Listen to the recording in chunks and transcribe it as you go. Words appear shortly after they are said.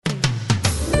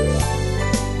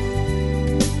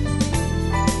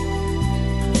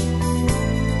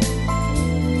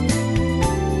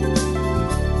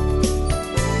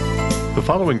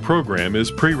following program is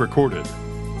pre-recorded.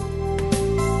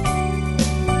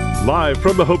 Live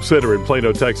from the Hope Center in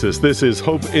Plano, Texas, this is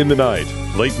Hope in the Night,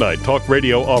 late night talk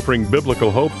radio offering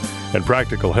biblical hope and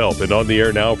practical help, and on the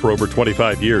air now for over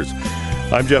 25 years.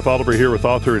 I'm Jeff Oliver here with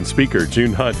author and speaker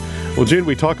June Hunt. Well, June,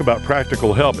 we talk about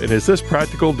practical help, and is this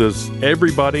practical? Does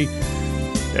everybody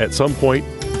at some point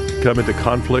come into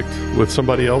conflict with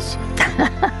somebody else?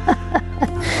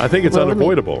 I think it's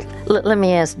unavoidable. Let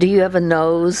me ask, do you have a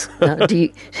nose? Do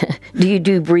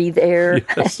you breathe air?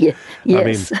 Yes.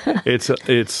 Yes. I mean,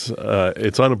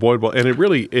 it's unavoidable, and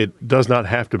it does not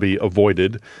have to be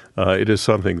avoided. It is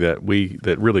something that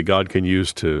really God can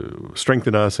use to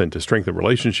strengthen us and to strengthen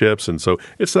relationships, and so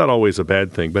it's not always a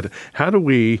bad thing. But how do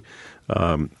we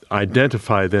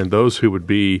identify then those who would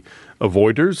be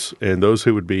avoiders and those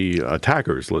who would be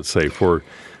attackers, let's say, for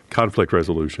conflict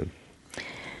resolution?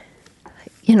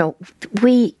 You know,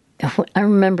 I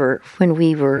remember when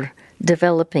we were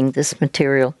developing this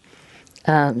material,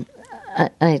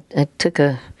 I took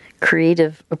a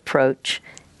creative approach,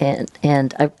 and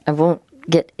I won't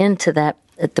get into that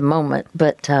at the moment,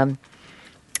 but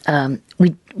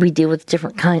we deal with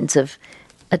different kinds of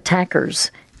attackers,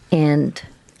 and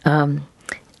I'm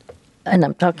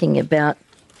talking about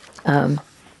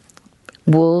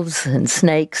wolves and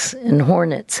snakes and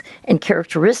hornets and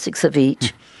characteristics of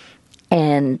each.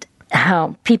 And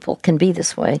how people can be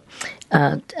this way.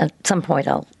 At some point,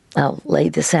 I'll lay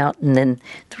this out. And then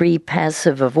 3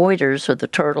 passive avoiders are the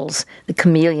turtles, the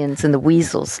chameleons, and the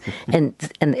weasels. And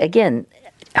again,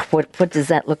 what does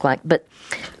that look like? But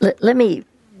let me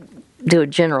do a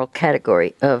general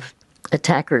category of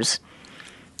attackers.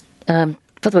 By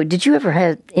the way, did you ever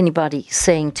have anybody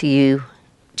saying to you,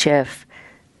 Jeff,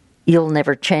 "You'll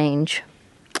never change"?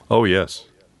 Oh, yes.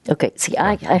 Okay. See,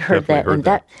 I heard that,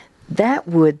 and that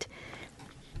would,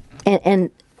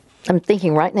 and I'm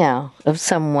thinking right now of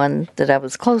someone that I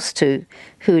was close to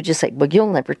who would just say, "Well,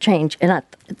 you'll never change," and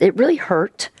it really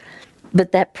hurt.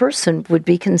 But that person would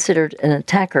be considered an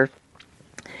attacker.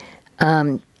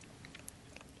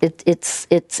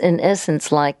 It's in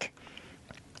essence like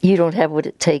you don't have what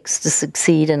it takes to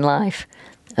succeed in life.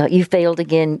 You failed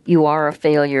again. You are a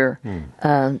failure.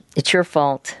 It's your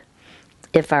fault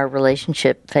if our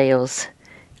relationship fails.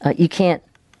 You can't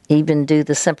even do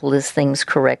the simplest things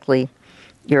correctly.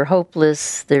 You're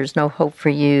hopeless. There's no hope for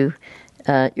you.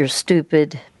 You're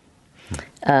stupid.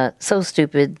 So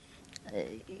stupid,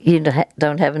 you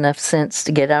don't have enough sense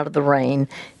to get out of the rain.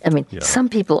 I mean, Some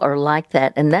people are like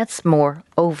that, and that's more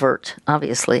overt,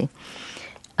 obviously.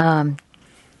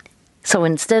 So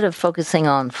instead of focusing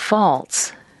on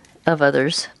faults of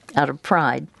others out of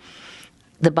pride,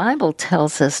 the Bible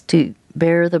tells us to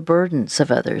bear the burdens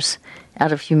of others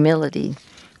out of humility.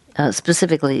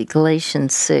 Specifically,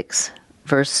 Galatians 6,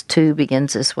 verse 2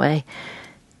 begins this way: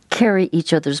 "Carry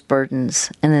each other's burdens,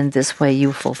 and in this way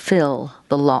you fulfill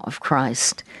the law of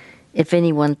Christ. If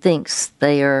anyone thinks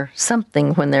they are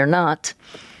something when they're not,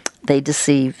 they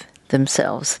deceive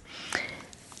themselves."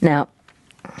 Now,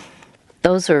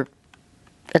 those are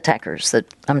attackers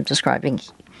that I'm describing.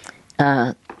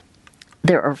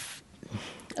 There are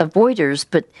avoiders,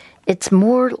 but it's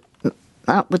more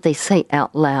not what they say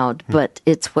out loud, but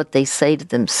it's what they say to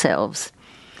themselves.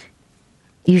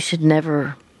 You should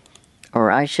never,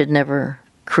 or I should never,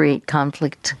 create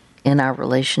conflict in our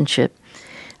relationship.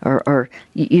 Or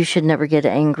you should never get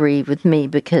angry with me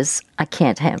because I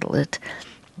can't handle it.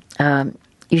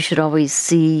 You should always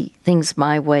see things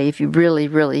my way if you really,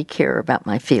 really care about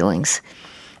my feelings.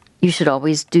 You should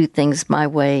always do things my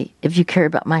way if you care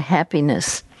about my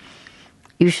happiness.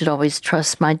 You should always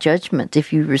trust my judgment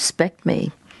if you respect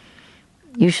me.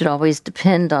 You should always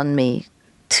depend on me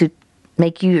to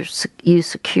make you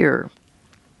secure.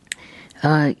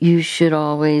 You should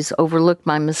always overlook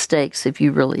my mistakes if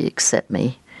you really accept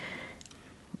me.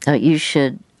 You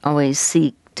should always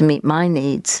seek to meet my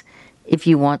needs if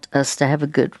you want us to have a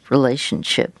good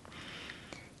relationship.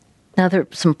 Now, there are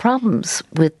some problems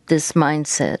with this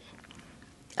mindset.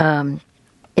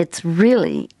 It's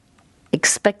really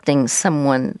expecting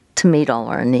someone to meet all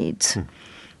our needs.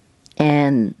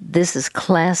 And this is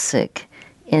classic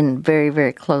in very,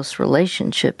 very close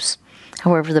relationships.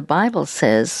 However, the Bible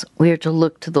says we are to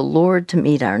look to the Lord to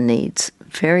meet our needs.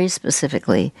 Very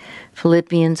specifically,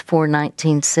 Philippians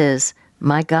 4:19 says,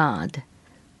 "My God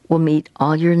will meet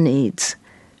all your needs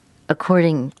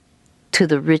according to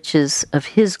the riches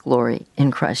of His glory in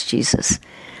Christ Jesus."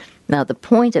 Now, the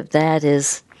point of that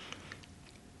is,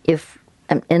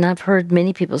 and I've heard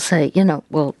many people say,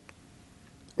 well,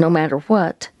 no matter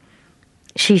what,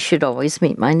 she should always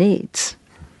meet my needs.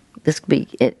 This could be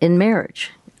in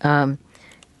marriage.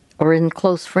 or in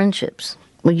close friendships.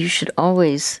 Well, you should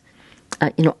always,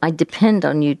 I depend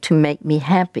on you to make me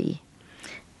happy.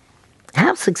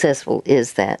 How successful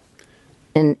is that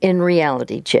in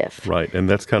reality, Jeff? Right, and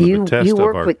that's kind of a test of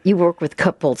our... You work with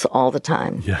couples all the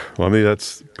time. Yeah, well, I mean,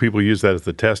 people use that as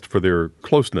the test for their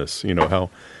closeness. How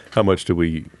much do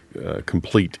we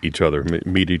complete each other,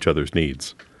 meet each other's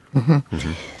needs? Mm-hmm.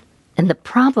 Mm-hmm. And the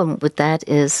problem with that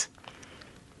is,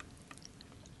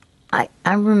 I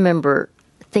remember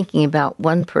thinking about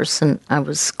one person I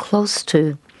was close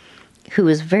to who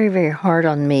was very, very hard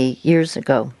on me years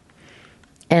ago.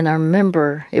 And I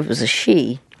remember it was a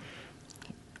she.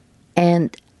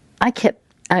 And I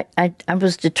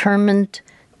was determined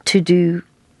to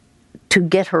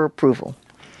get her approval.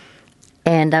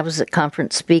 And I was a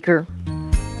conference speaker.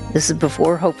 This is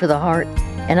before Hope for the Heart.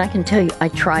 And I can tell you, I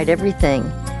tried everything.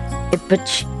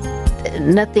 But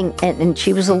nothing, and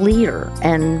she was a leader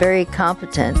and very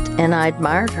competent, and I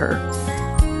admired her.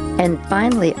 And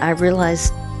finally, I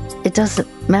realized it doesn't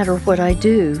matter what I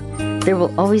do, there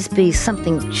will always be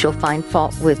something she'll find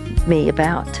fault with me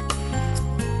about.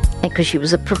 And because she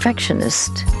was a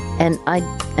perfectionist, and I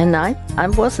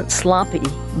wasn't sloppy,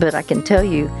 but I can tell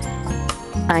you,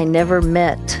 I never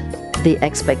met the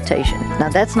expectation. Now,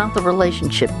 that's not the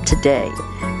relationship today.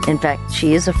 In fact,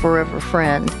 she is a forever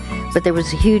friend. But there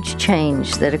was a huge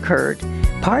change that occurred.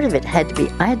 Part of it had to be,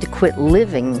 I had to quit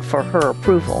living for her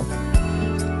approval.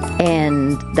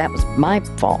 And that was my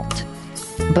fault.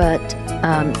 But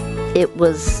it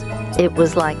was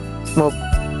like, well,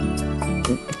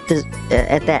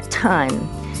 at that time,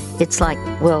 it's like,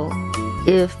 well,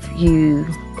 if you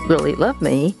really love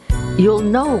me, you'll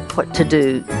know what to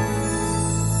do.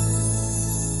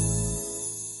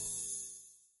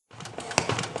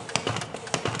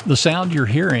 The sound you're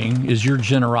hearing is your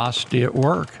generosity at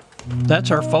work. That's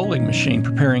our folding machine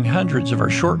preparing hundreds of our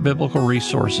short biblical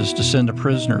resources to send to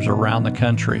prisoners around the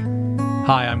country.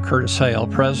 Hi, I'm Curtis Hale,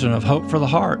 president of Hope for the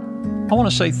Heart. I want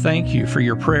to say thank you for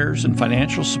your prayers and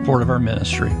financial support of our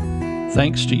ministry.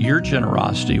 Thanks to your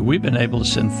generosity, we've been able to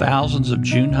send thousands of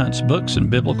June Hunt's books and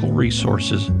biblical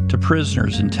resources to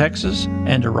prisoners in Texas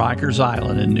and to Rikers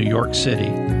Island in New York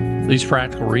City. These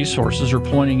practical resources are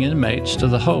pointing inmates to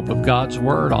the hope of God's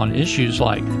Word on issues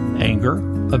like anger,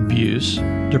 abuse,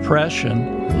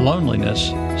 depression, loneliness,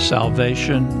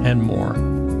 salvation, and more.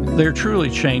 They're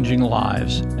truly changing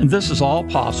lives, and this is all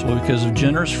possible because of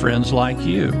generous friends like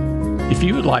you. If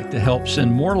you would like to help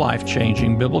send more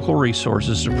life-changing biblical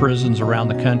resources to prisons around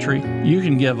the country, you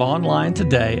can give online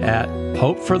today at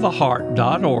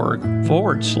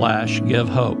hopefortheheart.org/give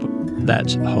hope.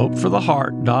 That's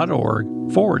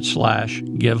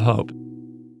hopefortheheart.org/give hope.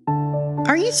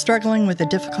 Are you struggling with a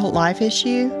difficult life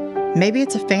issue? Maybe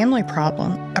it's a family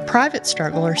problem, a private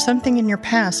struggle, or something in your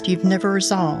past you've never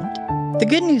resolved. The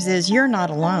good news is you're not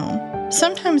alone.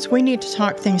 Sometimes we need to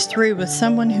talk things through with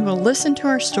someone who will listen to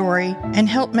our story and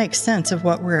help make sense of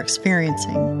what we're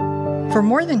experiencing. For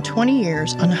more than 20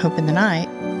 years on Hope in the Night,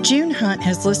 June Hunt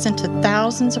has listened to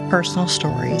thousands of personal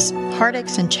stories,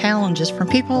 heartaches, and challenges from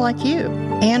people like you,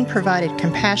 and provided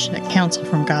compassionate counsel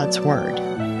from God's Word.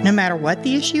 No matter what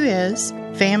the issue is,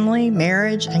 family,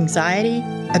 marriage, anxiety,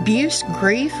 abuse,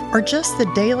 grief, or just the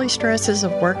daily stresses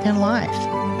of work and life,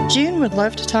 June would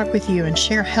love to talk with you and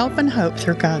share help and hope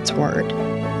through God's Word.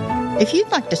 If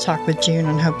you'd like to talk with June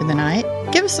on Hope in the Night,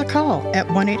 give us a call at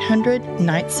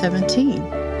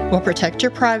 1-800-NIGHT-17. We'll protect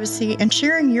your privacy, and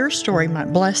sharing your story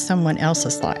might bless someone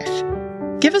else's life.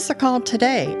 Give us a call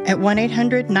today at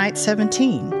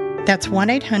 1-800-NIGHT-17. That's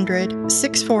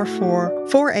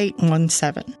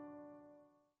 1-800-644-4817.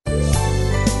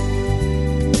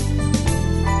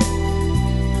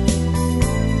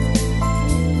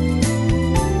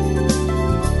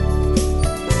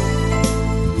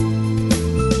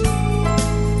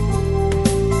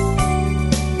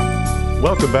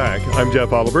 Welcome back. I'm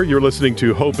Jeff Oliver. You're listening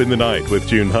to Hope in the Night with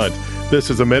June Hunt. This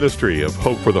is a ministry of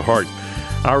Hope for the Heart.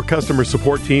 Our customer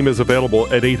support team is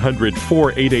available at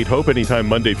 800-488-HOPE anytime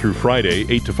Monday through Friday,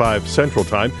 8 to 5 Central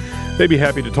Time. They'd be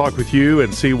happy to talk with you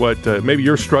and see what maybe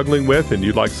you're struggling with and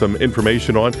you'd like some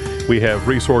information on. We have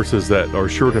resources that are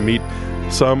sure to meet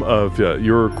some of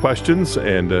your questions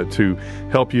and to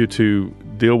help you to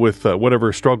deal with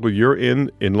whatever struggle you're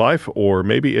in life, or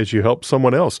maybe as you help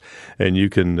someone else, and you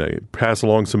can pass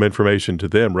along some information to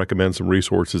them, recommend some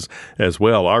resources as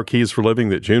well. Our Keys for Living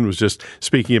that June was just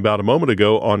speaking about a moment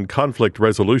ago on conflict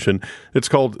resolution. It's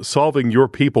called Solving Your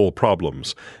People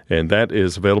Problems, and that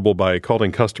is available by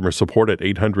calling customer support at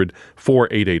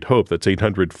 800-488-HOPE. That's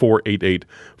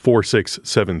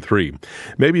 800-488-4673.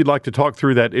 Maybe you'd like to talk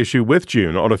through that issue with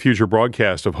June on a future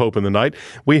broadcast of Hope in the Night.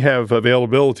 We have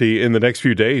availability in the next few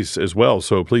few days as well.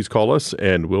 So please call us,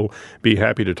 and we'll be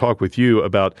happy to talk with you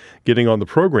about getting on the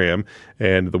program.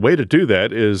 And the way to do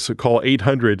that is call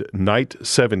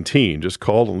 800-NIGHT-17. Just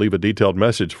call and leave a detailed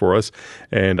message for us,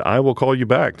 and I will call you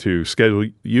back to schedule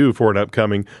you for an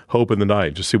upcoming Hope in the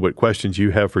Night. Just see what questions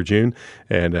you have for June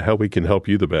and how we can help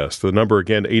you the best. The number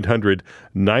again,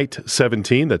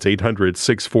 800-NIGHT-17. That's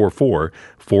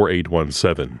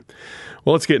 800-644-4817.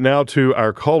 Well, let's get now to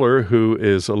our caller, who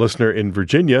is a listener in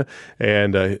Virginia,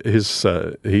 and he's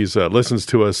listens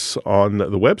to us on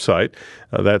the website.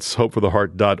 That's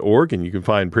hopefortheheart.org, and you can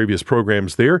find previous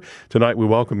programs there. Tonight, we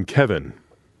welcome Kevin.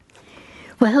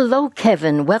 Well, hello,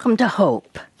 Kevin. Welcome to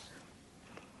Hope.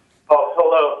 Oh,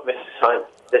 hello, Mrs. Hunt.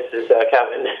 This is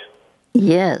Kevin.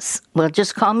 Yes. Well,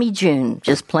 just call me June.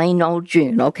 Just plain old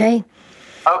June, okay?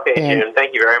 Okay, And June.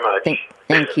 Thank you very much.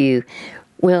 Thank you.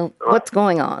 Well, what's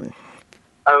going on?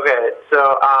 Okay,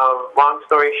 so long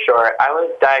story short, I was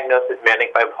diagnosed with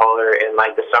manic bipolar in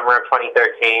the summer of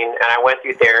 2013, and I went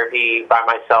through therapy by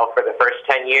myself for the first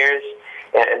 10 years.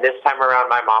 And this time around,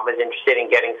 my mom was interested in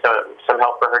getting some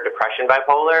help for her depression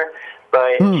bipolar,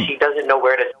 but she doesn't know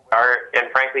where to start, and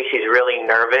frankly, she's really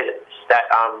nervous that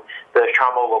the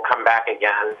trauma will come back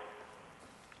again.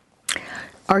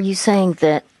 Are you saying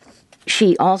that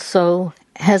she also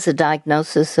has a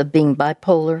diagnosis of being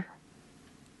bipolar?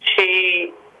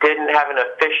 She didn't have an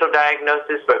official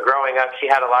diagnosis, but growing up, she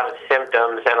had a lot of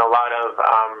symptoms and a lot of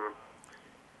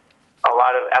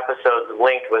episodes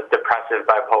linked with depressive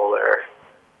bipolar.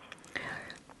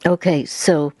 Okay,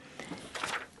 so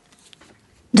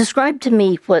describe to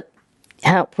me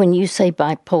when you say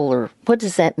bipolar, what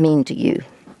does that mean to you?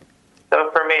 So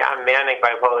for me, I'm manic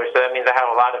bipolar, so that means I have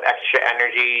a lot of extra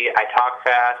energy. I talk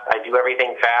fast. I do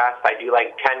everything fast. I do 10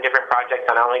 different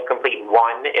projects, and I only complete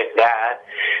one, if that.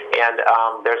 And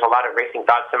there's a lot of racing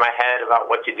thoughts in my head about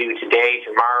what to do today,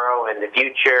 tomorrow, and the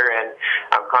future. And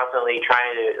I'm constantly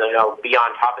trying to, be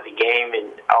on top of the game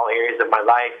in all areas of my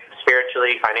life,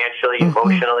 spiritually, financially,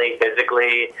 emotionally,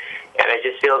 physically. And it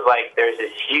just feels like there's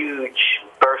this huge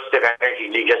burst of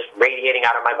energy just radiating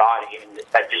out of my body, and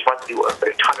I just want to do a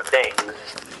ton of things.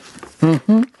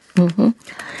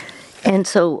 And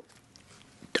so,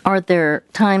 are there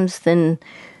times then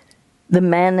the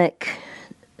manic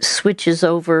switches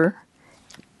to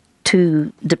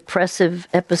depressive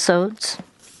episodes?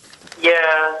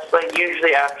 Yeah,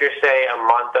 usually after, say, a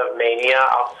month of mania,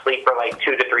 I'll sleep for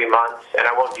 2 to 3 months, and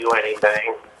I won't do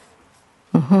anything.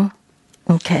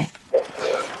 Okay.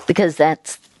 Because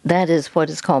that is what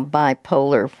is called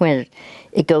bipolar, when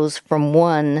it goes from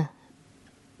one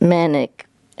manic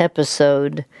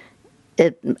episode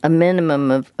at a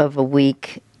minimum of a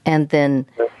week, and then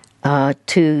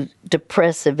to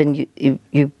depressive, and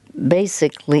you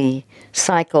basically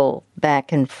cycle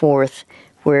back and forth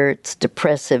where it's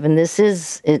depressive. And this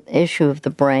is an issue of the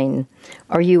brain.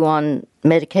 Are you on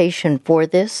medication for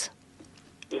this?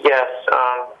 Yes,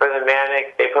 for the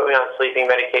manic, they put me on sleeping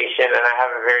medication, and I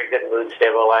have a very good mood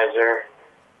stabilizer.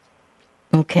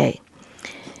 Okay.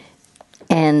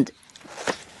 And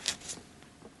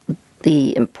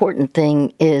the important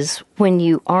thing is when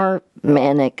you are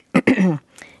manic,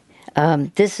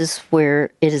 this is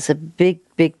where it is a big,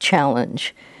 big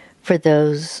challenge for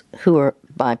those who are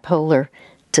bipolar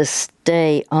to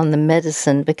stay on the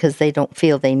medicine because they don't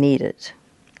feel they need it.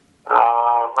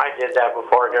 I did that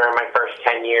before during my first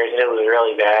 10 years, and it was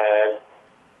really bad.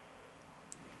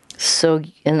 So,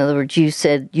 in other words, you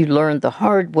said you learned the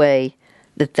hard way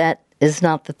that is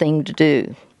not the thing to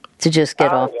do, to just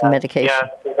get off the medication. Yeah,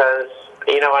 because,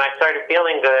 when I started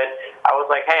feeling good, I was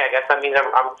like, hey, I guess that means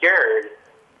I'm cured.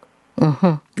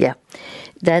 Yeah,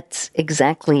 that's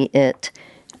exactly it.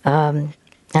 I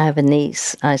have a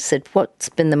niece. I said, what's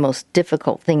been the most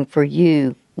difficult thing for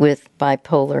you with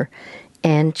bipolar?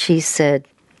 And she said,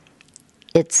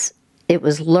 it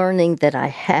was learning that I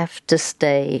have to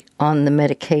stay on the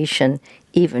medication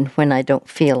even when I don't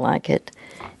feel like it.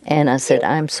 And I said,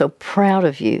 I'm so proud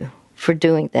of you for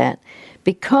doing that,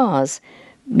 because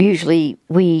usually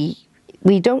we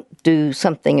don't do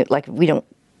something like we don't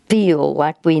feel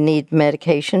like we need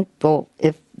medication. Well,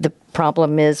 if the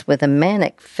problem is with a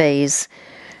manic phase,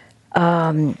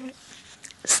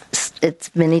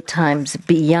 it's many times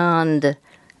beyond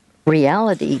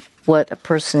reality what a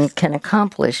person can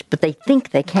accomplish, but they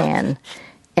think they can,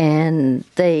 and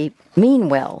they mean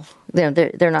well.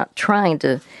 They're not trying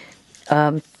to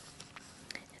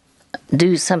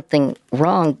do something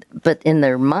wrong, but in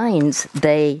their minds,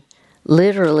 they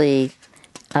literally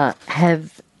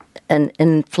have an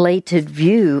inflated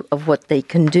view of what they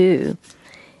can do.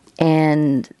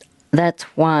 And that's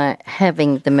why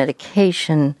having the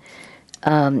medication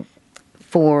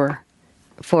for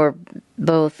for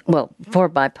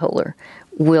bipolar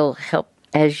will help,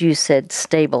 as you said,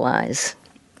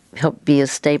 help be a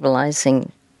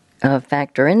stabilizing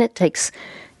factor. And it takes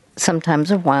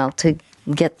sometimes a while to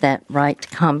get that right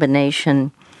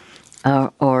combination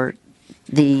to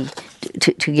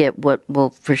get what will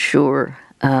for sure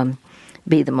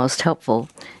be the most helpful.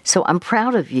 So I'm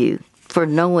proud of you for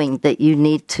knowing that you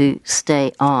need to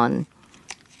stay on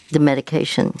the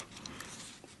medication.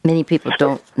 Many people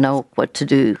don't know what to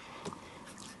do.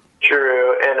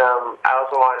 True, and I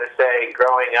also wanted to say,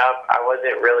 growing up, I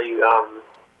wasn't really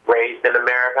raised in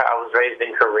America. I was raised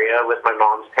in Korea with my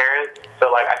mom's parents,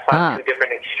 so I saw two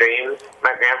different extremes.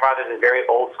 My grandfather's a very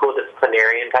old school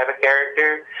disciplinarian type of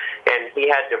character, and he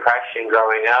had depression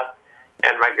growing up.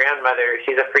 And my grandmother,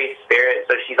 she's a free spirit,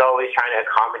 so she's always trying to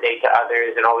accommodate to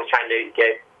others and always trying to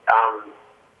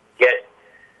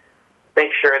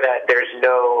make sure that there's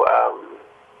no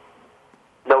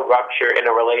rupture in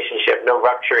a relationship, no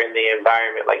rupture in the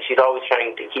environment. She's always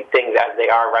trying to keep things as they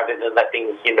are rather than let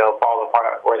things, fall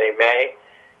apart where they may.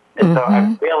 And so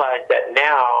I realized that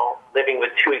now, living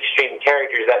with two extreme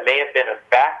characters, that may have been a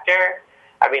factor.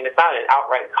 I mean, it's not an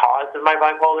outright cause of my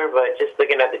bipolar, but just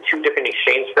looking at the two different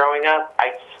extremes growing up,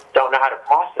 I just don't know how to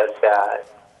process that.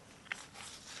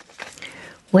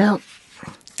 Well,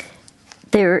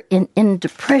 in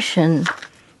depression,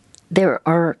 there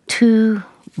are two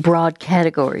broad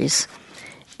categories,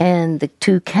 and the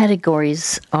two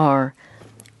categories are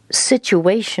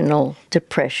situational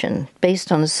depression,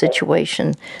 based on a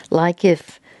situation, like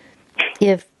if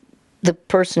the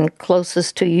person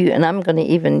closest to you, and I'm going to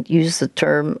even use the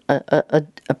term a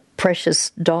precious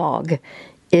dog,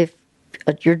 if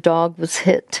your dog was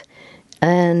hit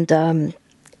and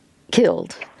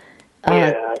killed,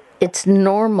 it's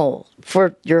normal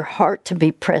for your heart to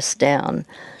be pressed down,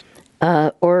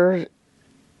 or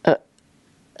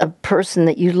a person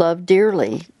that you love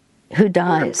dearly who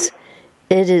dies.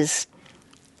 It's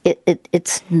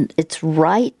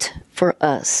right for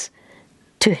us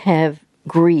to have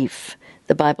grief.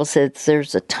 The Bible says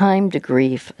there's a time to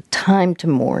grieve, a time to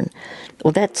mourn.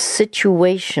 Well, that's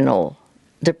situational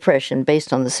depression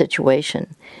based on the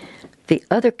situation. The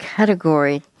other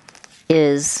category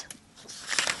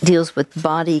deals with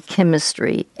body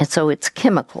chemistry, and so it's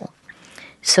chemical.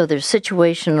 So there's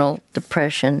situational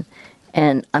depression,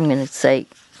 and I'm going to say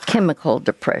chemical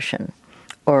depression,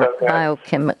 or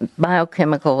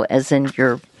biochemical as in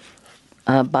your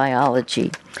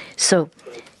biology. So,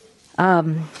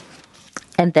 and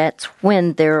that's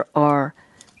when there are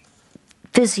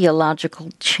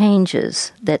physiological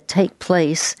changes that take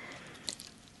place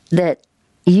that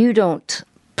you don't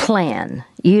plan,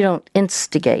 you don't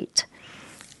instigate.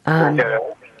 Let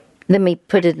me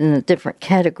put it in a different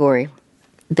category.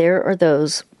 There are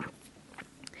those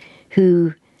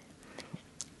who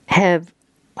have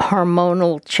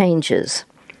hormonal changes.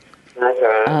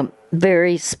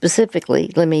 Very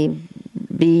specifically, let me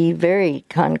be very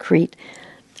concrete.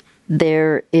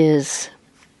 There is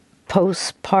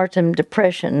postpartum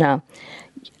depression. Now,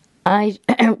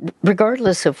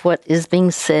 regardless of what is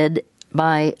being said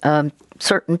by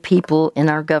certain people in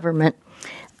our government,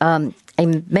 a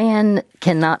man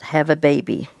cannot have a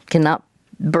baby, cannot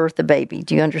birth a baby.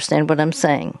 Do you understand what I'm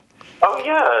saying? Oh,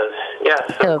 yes,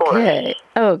 of course.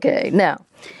 Okay. Now,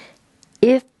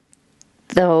 if,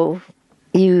 though,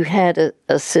 you had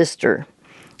a sister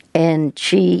and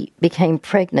she became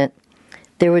pregnant,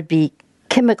 there would be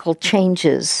chemical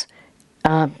changes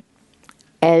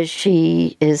as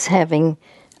she is having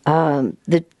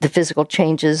the physical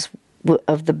changes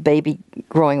of the baby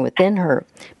growing within her,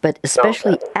 but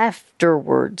especially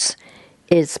afterwards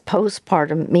is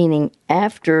postpartum, meaning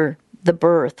after the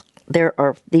birth, there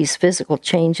are these physical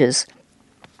changes,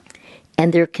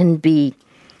 and there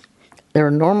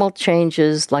are normal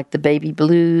changes like the baby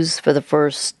blues for the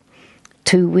first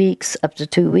 2 weeks, up to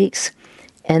 2 weeks,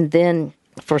 and then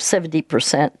for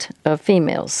 70% of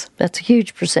females, that's a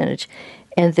huge percentage,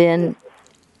 and then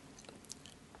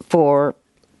for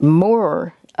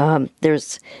more, for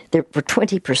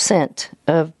 20%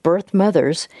 of birth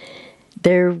mothers,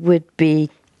 there would be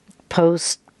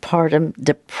postpartum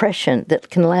depression that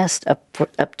can last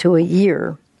up to a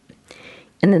year.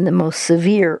 And then the most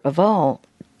severe of all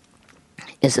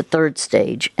is a third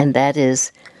stage, and that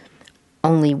is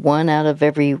only one or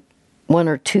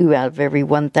two out of every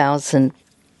 1,000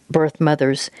 birth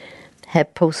mothers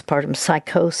have postpartum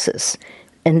psychosis.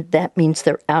 And that means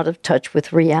they're out of touch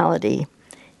with reality,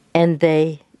 and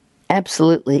they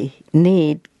absolutely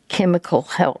need chemical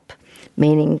help,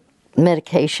 meaning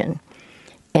medication.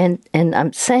 And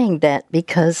I'm saying that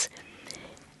because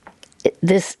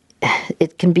this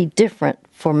it can be different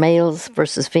for males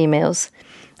versus females,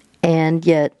 and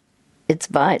yet it's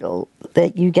vital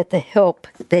that you get the help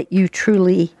that you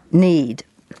truly need.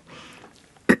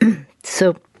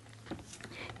 So,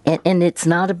 and it's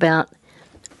not about,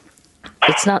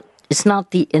 it's not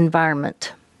the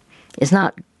environment. It's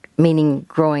not meaning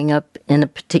growing up in a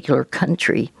particular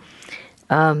country.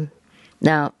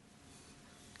 Now,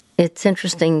 it's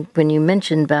interesting when you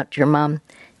mentioned about your mom,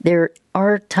 there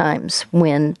are times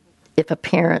when if a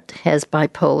parent has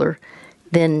bipolar,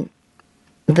 then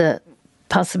the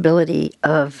possibility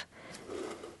of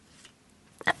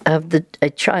a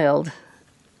child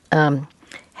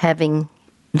having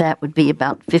that would be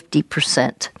about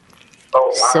 50%. Oh,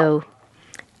 wow. So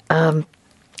I'm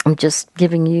just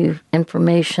giving you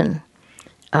information.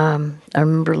 I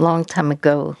remember a long time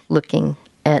ago looking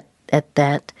at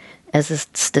that as a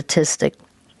statistic.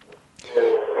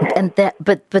 And that,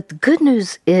 but the good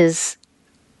news is,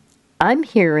 I'm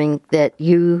hearing that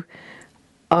you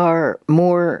are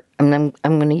more, I'm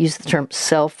going to use the term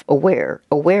self-aware,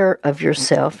 aware of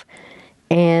yourself.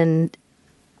 And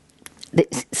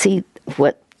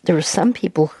there are some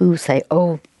people who say,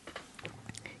 oh,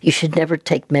 you should never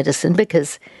take medicine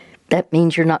because that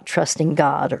means you're not trusting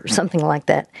God or something like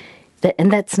that.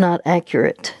 And that's not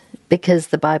accurate, because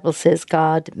the Bible says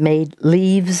God made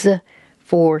leaves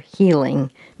for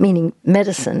healing, meaning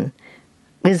medicine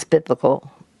is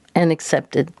biblical and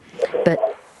accepted. But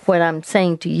what I'm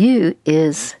saying to you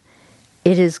is,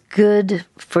 it is good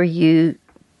for you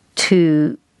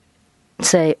to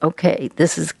say, okay,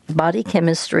 this is body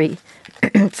chemistry.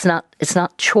 It's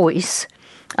not choice.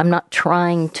 I'm not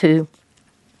trying to.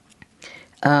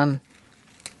 It's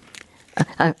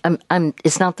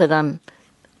not that I'm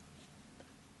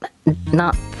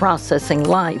not processing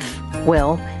life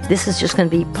well. This is just going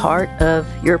to be part of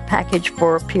your package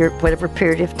for whatever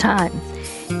period of time.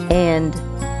 And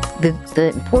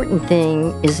the important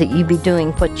thing is that you be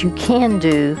doing what you can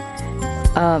do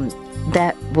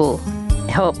that will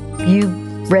help you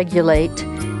regulate.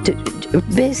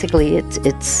 Basically,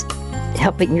 it's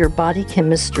helping your body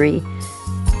chemistry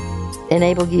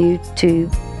enable you to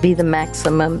be the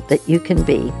maximum that you can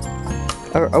be.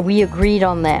 Are we agreed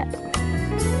on that?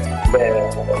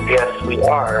 Yes, we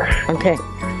are. Okay,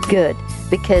 good.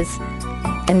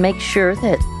 And make sure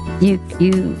that you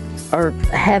are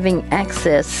having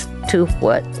access to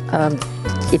what,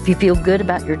 if you feel good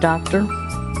about your doctor.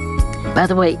 By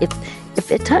the way,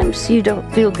 if at times you don't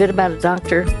feel good about a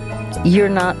doctor, you're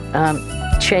not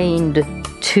chained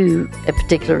to a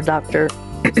particular doctor.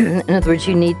 In other words,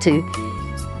 you need to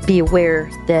be aware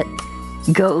that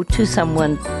go to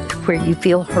someone where you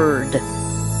feel heard.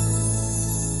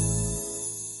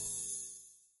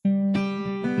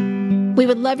 We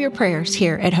would love your prayers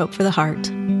here at Hope for the Heart.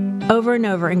 Over and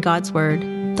over in God's Word,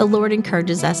 the Lord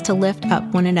encourages us to lift up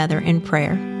one another in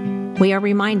prayer. We are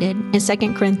reminded in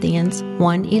 2 Corinthians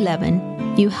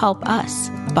 1:11, you help us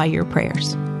by your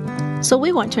prayers. So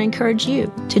we want to encourage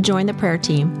you to join the prayer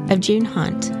team of June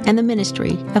Hunt and the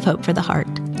ministry of Hope for the Heart.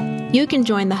 You can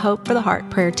join the Hope for the Heart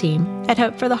prayer team at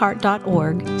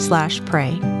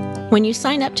hopefortheheart.org/pray. When you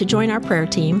sign up to join our prayer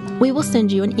team, we will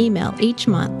send you an email each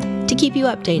month to keep you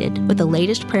updated with the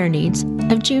latest prayer needs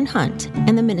of June Hunt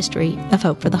and the ministry of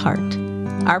Hope for the Heart.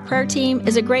 Our prayer team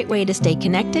is a great way to stay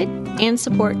connected and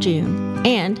support June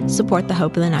and support the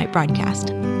Hope of the Night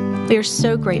broadcast. We are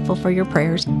so grateful for your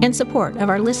prayers and support of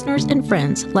our listeners and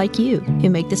friends like you who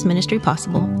make this ministry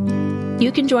possible.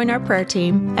 You can join our prayer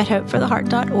team at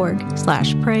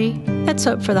hopefortheheart.org/pray. That's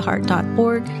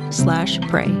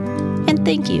hopefortheheart.org/pray. And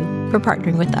thank you for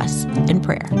partnering with us in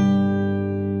prayer.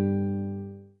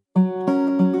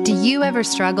 Do you ever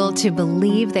struggle to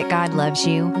believe that God loves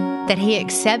you, that He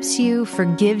accepts you,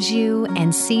 forgives you,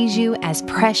 and sees you as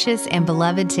precious and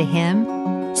beloved to Him?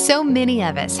 So many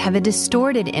of us have a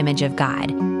distorted image of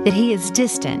God, that He is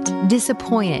distant,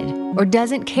 disappointed, or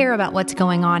doesn't care about what's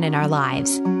going on in our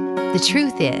lives. The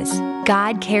truth is,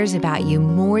 God cares about you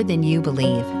more than you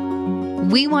believe.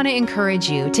 We want to encourage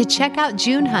you to check out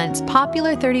June Hunt's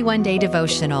popular 31-day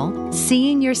devotional,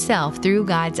 Seeing Yourself Through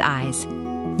God's Eyes.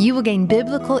 You will gain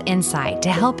biblical insight to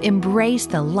help embrace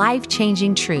the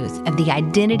life-changing truth of the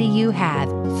identity you have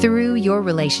through your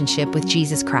relationship with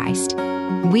Jesus Christ.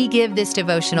 We give this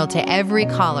devotional to every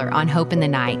caller on Hope in the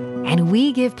Night, and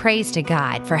we give praise to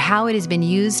God for how it has been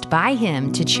used by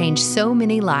Him to change so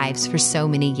many lives for so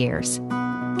many years.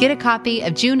 Get a copy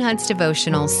of June Hunt's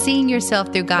devotional, Seeing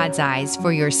Yourself Through God's Eyes,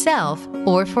 for yourself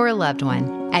or for a loved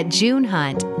one at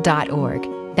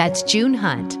junehunt.org. That's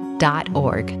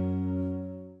junehunt.org.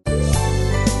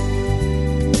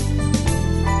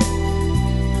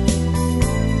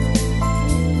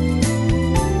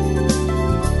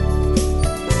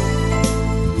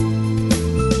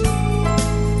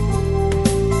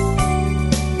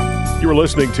 You are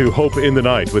listening to Hope in the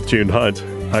Night with June Hunt.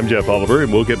 I'm Jeff Oliver,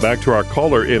 and we'll get back to our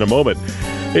caller in a moment.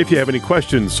 If you have any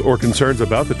questions or concerns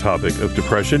about the topic of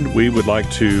depression, we would like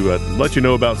to let you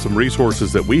know about some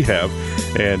resources that we have,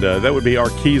 and that would be our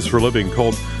Keys for Living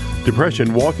called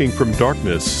Depression, Walking from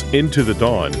Darkness into the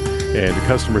Dawn. And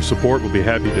customer support will be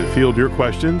happy to field your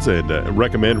questions and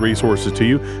recommend resources to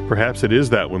you. Perhaps it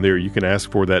is that one there. You can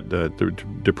ask for that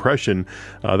depression.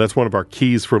 That's one of our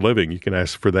Keys for Living. You can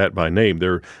ask for that by name.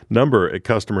 Their number at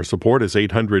customer support is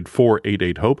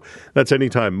 800-488-HOPE. That's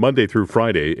anytime, Monday through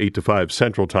Friday, 8 to 5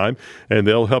 Central Time. And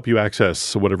they'll help you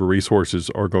access whatever resources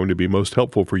are going to be most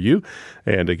helpful for you.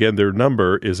 And again, their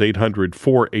number is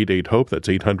 800-488-HOPE. That's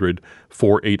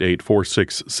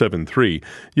 800-488-4673.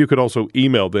 You could also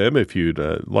email them if you'd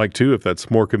like to, if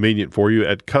that's more convenient for you,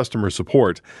 at customer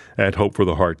support at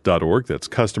hopefortheheart.org. That's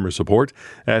customer support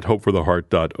at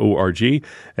hopefortheheart.org.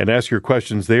 And ask your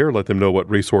questions there. Let them know what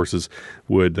resources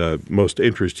would most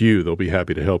interest you. They'll be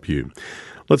happy to help you.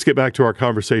 Let's get back to our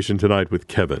conversation tonight with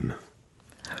Kevin.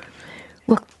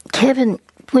 Well, Kevin,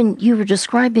 when you were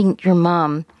describing your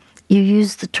mom, you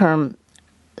used the term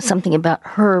something about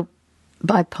her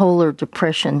bipolar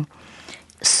depression.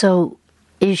 So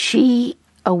is she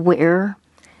aware?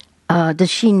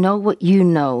 Does she know what you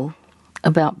know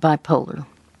about bipolar?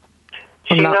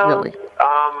 She not knows, really?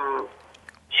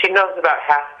 She knows about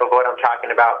half of what I'm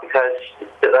talking about because,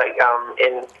 like,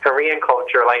 in Korean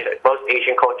culture, like most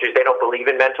Asian cultures, they don't believe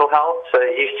in mental health, so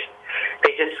they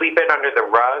just sweep it under the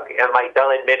rug, and like they'll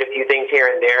admit a few things here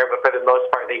and there, but for the most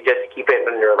part, they just keep it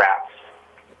under wraps.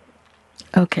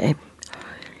 Okay.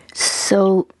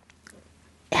 So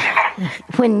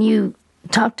when you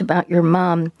talked about your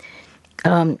mom,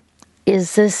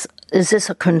 is this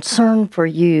a concern for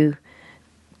you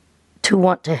to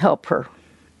want to help her?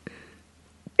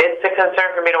 It's a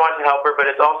concern for me to want to help her, but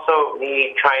it's also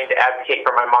me trying to advocate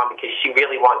for my mom because she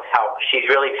really wants help. She's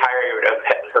really tired of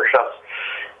herself.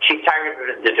 She's tired of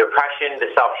the depression, the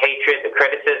self-hatred, the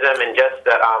criticism, and just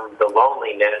the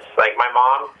loneliness. Like my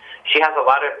mom, she has a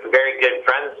lot of very good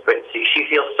friends, but she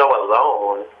feels so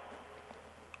alone.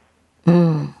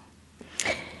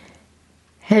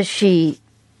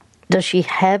 Does she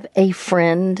have a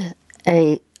friend,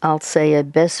 I'll say a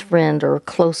best friend or a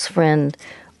close friend,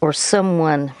 or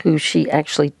someone who she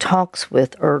actually talks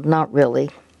with, or not really?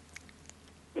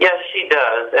 Yes, she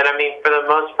does. And I mean, for the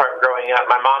most part, growing up,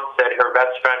 my mom said her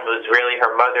best friend was really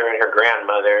her mother and her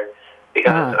grandmother,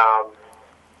 because,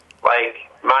 like,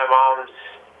 my mom's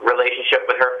relationship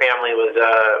with her family was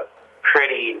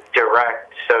pretty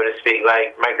direct, so to speak.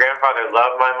 Like, my grandfather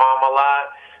loved my mom a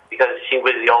lot because she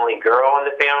was the only girl in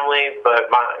the family, but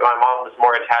my mom was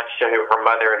more attached to her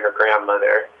mother and her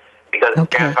grandmother because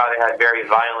grandfather had very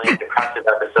violent, depressive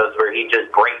episodes where he'd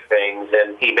just break things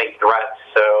and he'd make threats.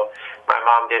 So my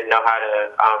mom didn't know how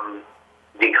to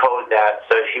decode that,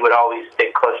 so she would always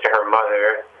stick close to her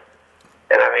mother.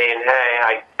 And I mean,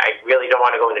 hey, I really don't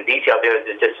want to go into detail because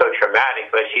it's just so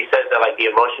traumatic, but she says that, like, the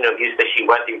emotional abuse that she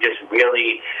went through just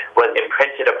really was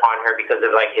imprinted upon her because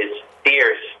of, like, his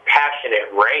fierce, passionate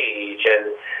rage.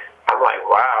 And I'm like,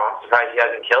 wow, I'm surprised he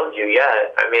hasn't killed you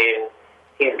yet. I mean,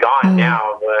 he's gone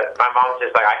now, but my mom's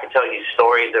just like, I can tell you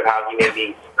stories of how he made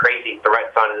these crazy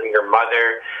threats on your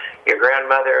mother, your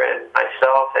grandmother, and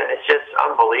myself, and it's just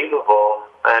unbelievable.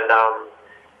 And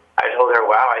I told her,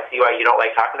 wow, I see why you don't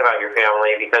like talking about your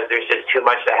family, because there's just too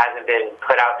much that hasn't been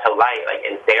put out to light, like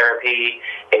in therapy,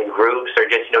 in groups, or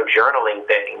just, journaling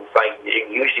things. Like,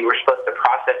 usually we're supposed to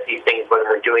process these things when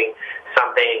we're doing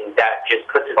something that just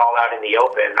puts it all out in the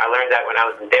open. I learned that when I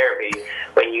was in therapy.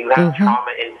 When you have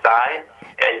trauma inside,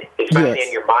 and especially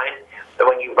in your mind, that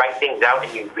when you write things out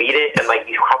and you read it and, like,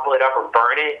 you crumple it up or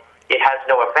burn it, it has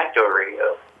no effect over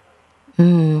you.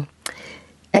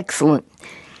 Excellent.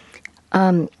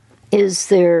 Is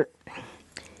there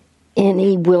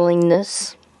any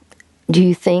willingness, do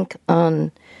you think,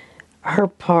 on her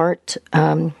part,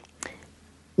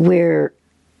 where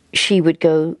she would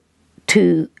go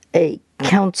to a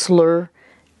counselor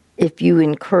if you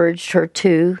encouraged her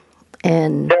to?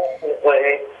 And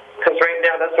definitely, because right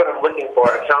now that's what I'm looking for,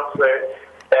 a counselor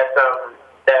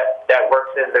that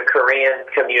works in the Korean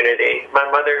community. My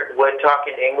mother would talk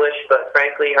in English, but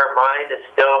frankly, her mind is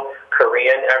still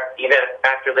Korean, even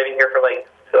after living here for like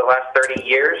the last 30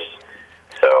 years.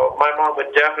 So my mom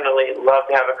would definitely love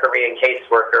to have a Korean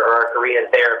caseworker or a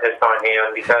Korean therapist on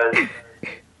hand, because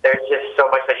there's just so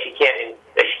much that she can't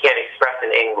express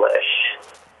in English.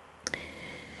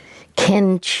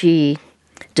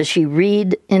 Does she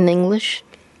read in English?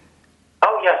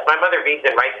 Oh, yes. My mother reads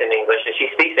and writes in English, and she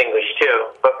speaks English,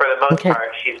 too. But for the most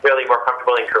part, she's really more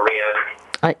comfortable in Korean.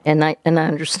 I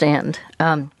understand.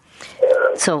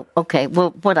 So, okay,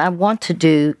 well, what I want to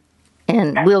do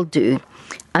and will do,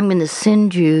 I'm going to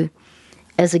send you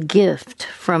as a gift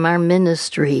from our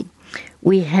ministry.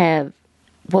 We have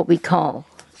what we call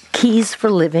Keys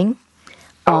for Living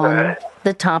on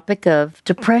the topic of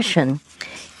depression.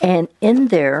 And in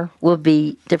there will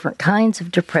be different kinds of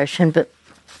depression, but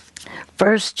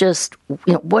first just,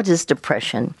 what is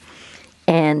depression?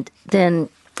 And then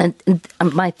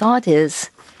my thought is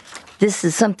this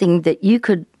is something that you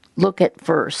could look at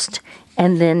first,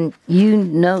 and then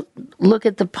look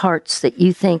at the parts that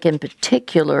you think in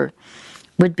particular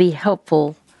would be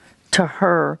helpful to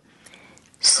her,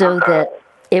 so that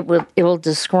it will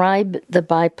describe the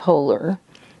bipolar.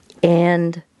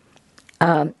 And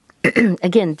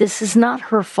again, this is not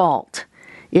her fault.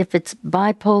 If it's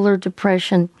bipolar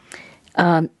depression,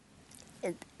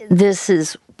 this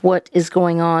is what is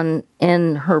going on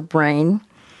in her brain.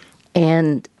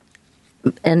 And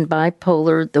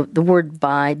bipolar, the word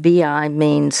bi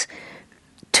means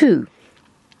two.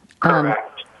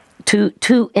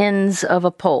 Two ends of a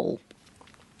pole.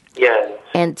 Yes.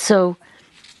 And so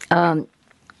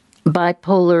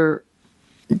bipolar,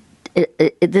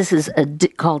 this is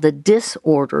called a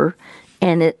disorder,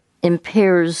 and it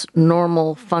impairs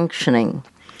normal functioning.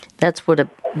 That's what a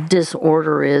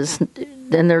disorder is.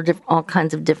 Then there are all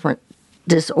kinds of different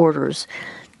disorders.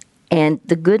 And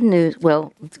the good news,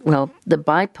 well, the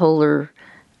bipolar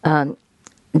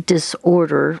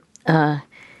disorder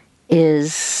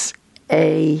is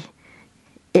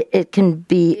it can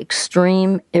be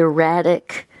extreme,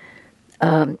 erratic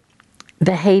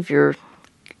behavior.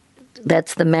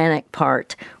 That's the manic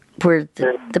part, where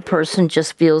the person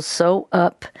just feels so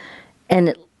up, and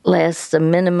it lasts a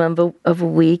minimum of a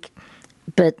week.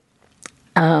 But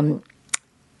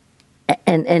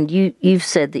and you've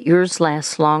said that yours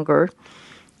lasts longer,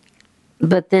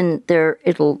 but then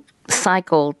it'll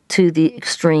cycle to the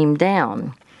extreme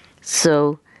down.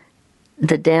 So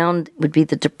the down would be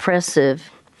the depressive,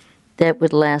 that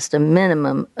would last a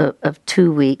minimum of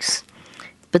 2 weeks.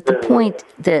 But the point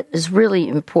that is really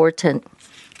important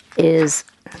is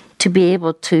to be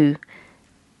able to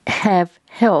have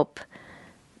help,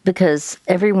 because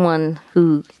everyone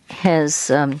who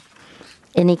has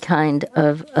any kind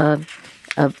of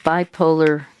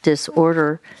bipolar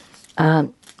disorder,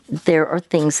 there are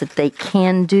things that they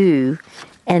can do,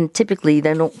 and typically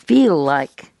they don't feel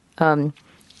like,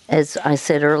 as I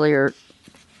said earlier,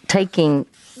 taking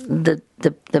the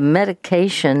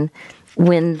medication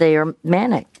when they are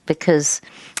manic, because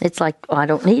it's like, oh, I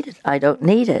don't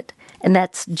need it. And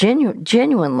that's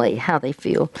genuinely how they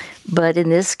feel. But in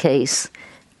this case,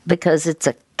 because it's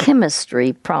a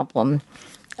chemistry problem,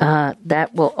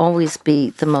 that will always be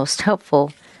the most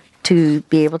helpful, to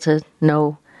be able to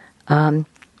know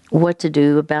what to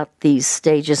do about these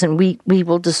stages. And we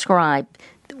will describe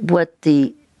what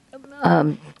the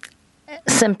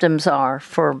symptoms are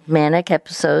for manic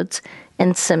episodes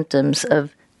and symptoms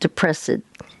of depressive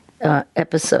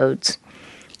episodes.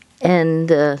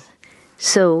 And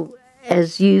so,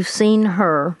 as you've seen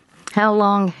her, how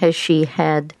long has she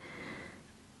had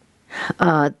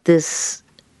this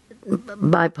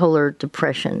bipolar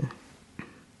depression?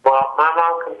 Well, my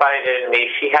mom confided in me.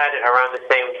 She had it around the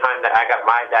same time that I got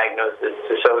my diagnosis.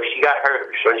 So she got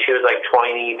hers when she was like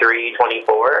 23,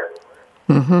 24.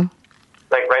 Mm-hmm.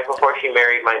 Like right before she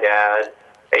married my dad.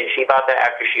 And she thought that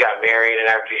after she got married and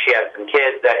after she had some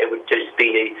kids, that it would just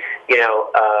be,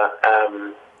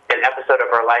 an episode of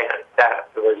her life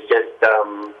that was just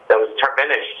that was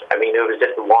finished. I mean, it was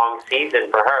just a long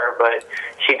season for her, but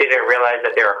she didn't realize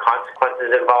that there are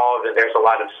consequences involved, and there's a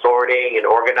lot of sorting and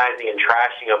organizing and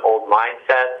trashing of old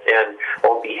mindsets and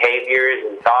old behaviors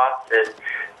and thoughts. And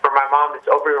for my mom, it's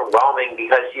overwhelming,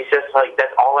 because she's just like,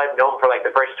 that's all I've known for like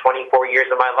the first 24 years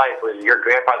of my life was your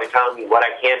grandfather telling me what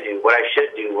I can do, what I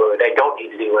should do, what I don't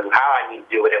need to do, and how I need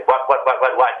to do it, and what.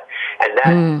 And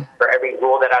then for every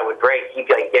rule that I would break, he'd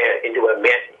like get into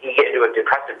a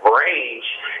depressive rage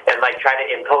and like try to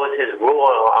impose his rule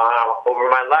over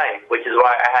my life, which is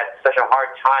why I had such a hard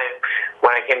time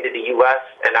when I came to the U.S.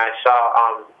 and I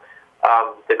saw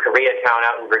the Koreatown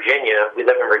out in Virginia. We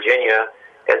live in Virginia.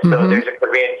 And so there's a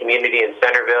Korean community in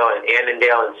Centerville and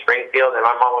Annandale and Springfield, and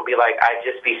my mom would be like, I'd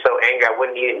just be so angry. I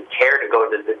wouldn't even care to go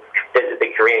to visit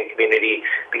the Korean community,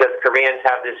 because Koreans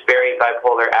have this very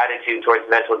bipolar attitude towards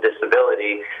mental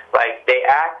disability. Like, they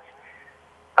act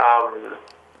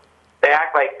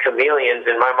like chameleons,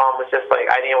 and my mom was just like,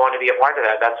 I didn't want to be a part of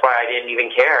that. That's why I didn't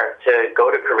even care to go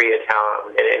to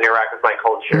Koreatown and interact with my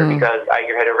culture, because I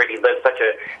had already lived such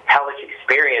a hellish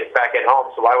experience back at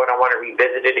home, so why would I want to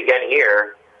revisit it again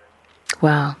here?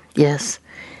 Wow, yes.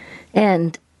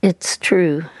 And it's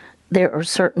true. there are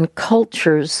certain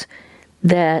cultures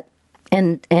that,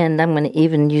 and I'm going to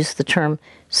even use the term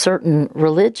certain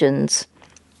religions,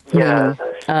 Yeah.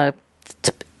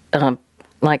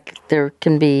 like there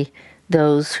can be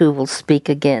those who will speak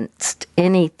against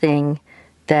anything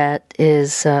that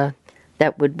is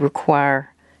that would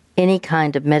require any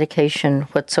kind of medication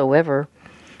whatsoever.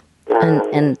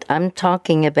 And I'm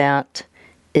talking about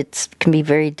it can be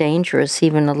very dangerous,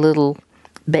 even a little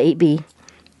baby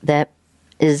that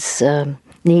is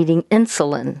needing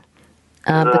insulin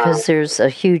because there's a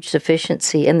huge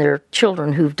deficiency, and there are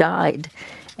children who've died,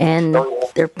 and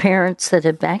their parents that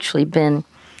have actually been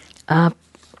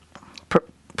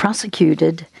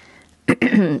prosecuted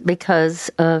because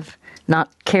of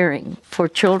not caring for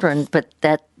children.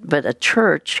 But a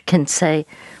church can say,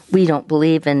 we don't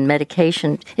believe in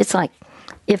medication. It's like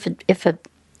if a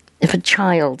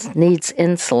child needs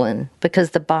insulin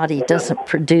because the body doesn't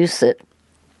produce it,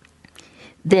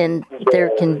 then there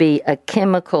can be a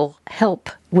chemical help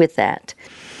with that.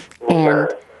 And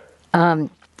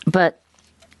but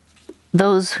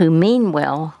those who mean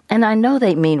well, and I know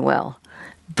they mean well,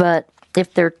 but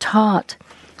if they're taught,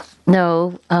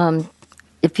 no,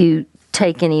 if you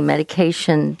take any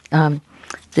medication,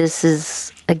 this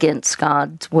is against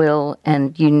God's will,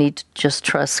 and you need to just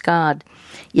trust God.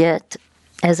 Yet,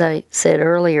 as I said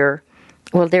earlier,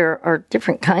 well, there are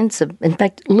different kinds of, in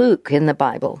fact, Luke in the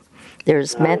Bible.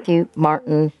 There's Matthew, Mark,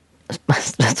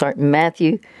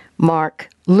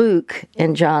 Luke,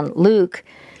 and John. Luke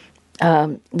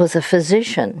was a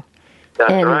physician.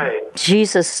 That's and right.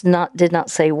 Jesus did not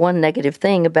say one negative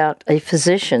thing about a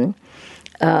physician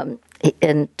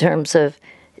in terms of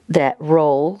that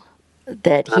role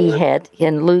that he had.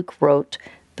 And Luke wrote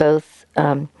both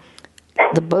the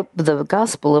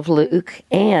Gospel of Luke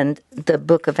and the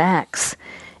Book of Acts,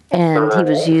 and he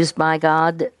was used by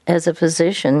God as a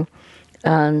physician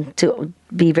to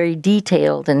be very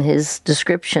detailed in his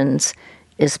descriptions,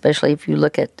 especially if you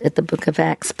look at the Book of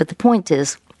Acts. But the point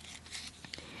is,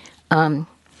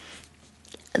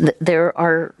 there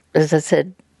are, as I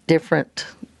said, different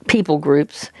people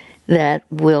groups that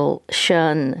will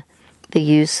shun the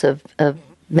use of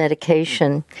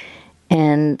medication.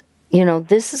 And,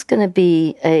 this is going to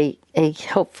be a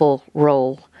helpful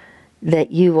role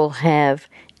that you will have.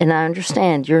 And I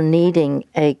understand you're needing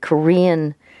a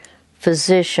Korean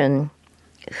physician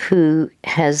who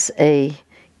has a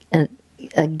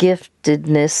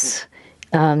giftedness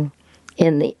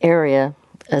in the area,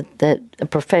 that a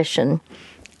profession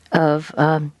of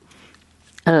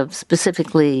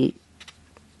specifically,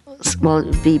 well, it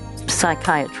would be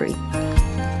psychiatry.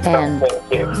 And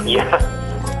Thank you. Yeah.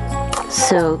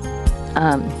 so,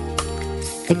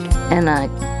 and I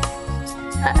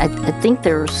think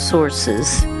there are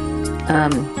sources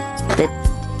that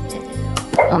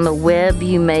on the web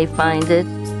you may find it.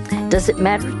 Does it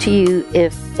matter to you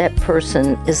if that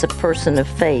person is a person of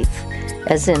faith,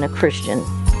 as in a Christian?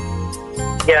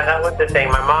 Yeah, that was the thing.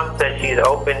 My mom said she's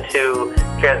open to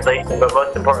translation, but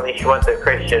most importantly, she wants a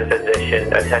Christian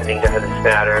physician attending to this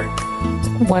matter.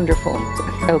 Wonderful.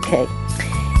 Okay.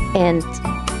 And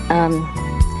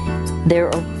there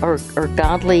are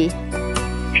godly,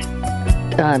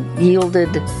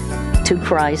 yielded to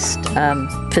Christ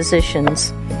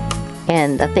physicians,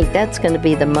 and I think that's going to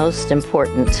be the most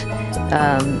important,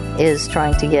 is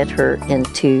trying to get her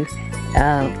into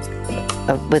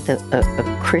with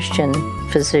a Christian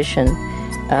physician,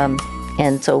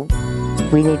 and so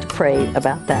we need to pray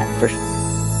about that for sure.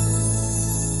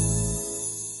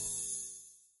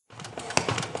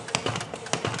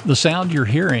 The sound you're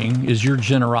hearing is your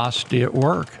generosity at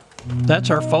work. That's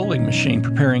our folding machine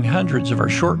preparing hundreds of our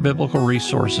short biblical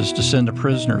resources to send to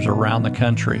prisoners around the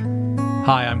country.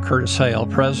 Hi, I'm Curtis Hale,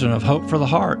 president of Hope for the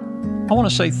Heart. I want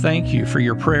to say thank you for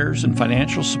your prayers and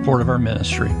financial support of our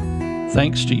ministry.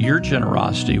 Thanks to your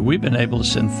generosity, we've been able to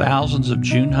send thousands of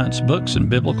June Hunt's books and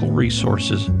biblical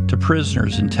resources to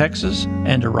prisoners in Texas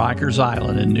and to Rikers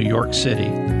Island in New York City.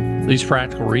 These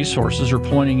practical resources are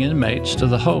pointing inmates to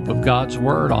the hope of God's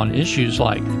Word on issues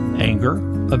like anger,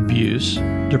 abuse,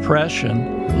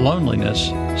 depression, loneliness,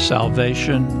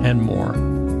 salvation, and more.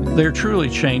 They're truly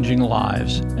changing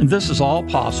lives, and this is all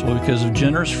possible because of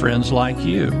generous friends like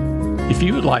you. If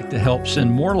you would like to help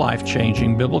send more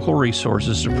life-changing biblical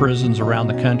resources to prisons around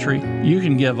the country, you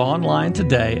can give online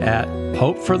today at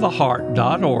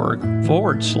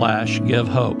hopefortheheart.org/give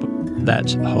hope.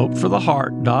 That's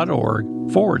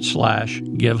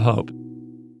hopefortheheart.org/give hope.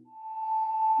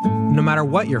 No matter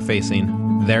what you're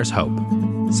facing, there's hope.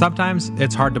 Sometimes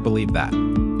it's hard to believe that.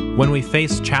 When we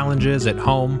face challenges at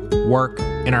home, work,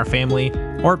 in our family,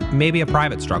 or maybe a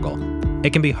private struggle,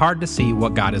 it can be hard to see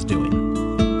what God is doing.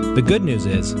 The good news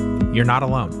is, you're not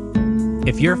alone.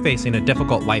 If you're facing a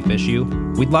difficult life issue,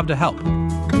 we'd love to help.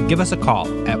 Give us a call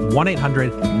at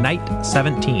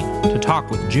 1-800-NIGHT-17 to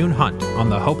talk with June Hunt on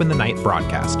the Hope in the Night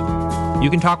broadcast. You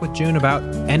can talk with June about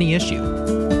any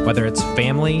issue, whether it's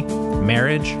family,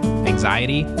 marriage,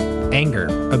 anxiety,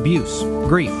 anger, abuse,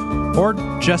 grief, or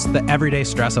just the everyday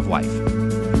stress of life.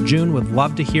 June would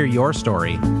love to hear your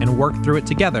story and work through it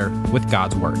together with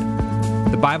God's Word.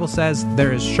 The Bible says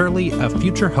there is surely a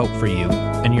future hope for you,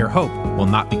 and your hope will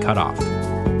not be cut off.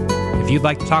 If you'd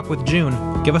like to talk with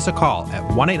June, give us a call at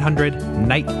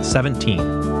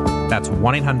 1-800-NIGHT-17. That's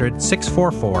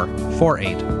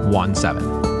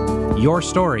 1-800-644-4817. Your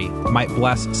story might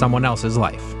bless someone else's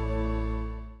life.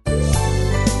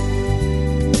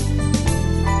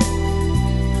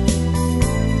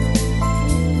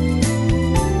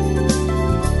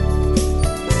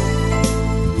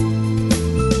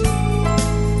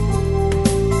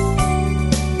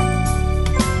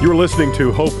 You're listening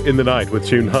to Hope in the Night with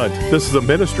June Hunt. This is a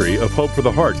ministry of Hope for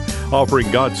the Heart,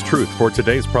 offering God's truth for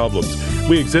today's problems.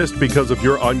 We exist because of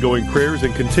your ongoing prayers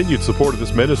and continued support of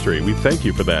this ministry. We thank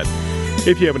you for that.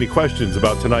 If you have any questions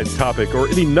about tonight's topic, or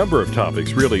any number of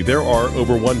topics, really, there are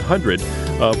over 100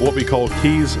 of what we call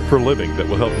Keys for Living that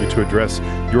will help you to address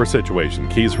your situation.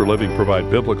 Keys for Living provide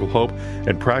biblical hope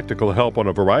and practical help on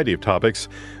a variety of topics,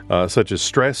 such as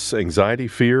stress, anxiety,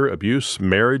 fear, abuse,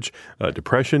 marriage,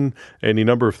 depression, any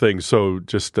number of things. So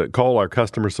just call our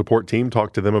customer support team,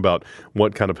 talk to them about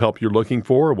what kind of help you're looking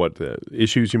for, what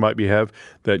issues you might have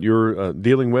that you're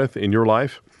dealing with in your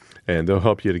life, and they'll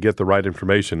help you to get the right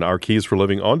information. Our Keys for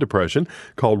Living on Depression,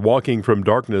 called Walking from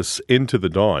Darkness into the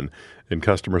Dawn. And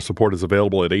customer support is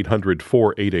available at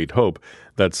 800-488-HOPE.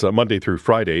 That's Monday through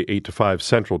Friday, 8 to 5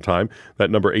 Central Time. That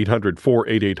number,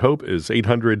 800-488-HOPE, is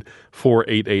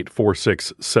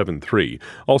 800-488-4673.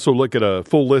 Also, look at a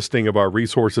full listing of our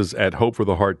resources at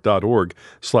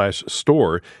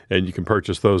hopefortheheart.org/store, and you can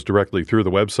purchase those directly through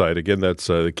the website. Again, that's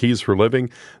the Keys for Living,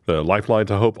 the Lifeline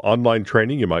to Hope online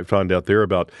training. You might find out there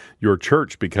about your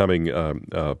church becoming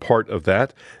part of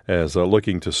that, as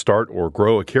looking to start or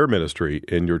grow a care ministry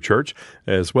in your church,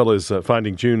 as well as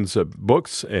finding June's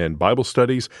books and Bible studies,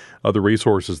 other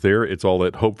resources there. It's all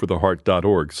at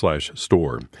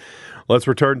hopefortheheart.org/store. Let's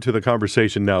return to the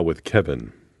conversation now with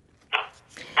Kevin.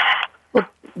 Well,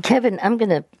 Kevin, I'm going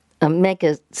to make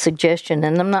a suggestion,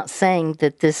 and I'm not saying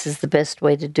that this is the best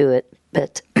way to do it,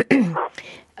 but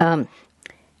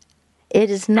it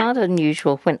is not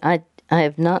unusual when I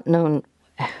have not known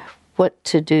what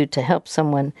to do to help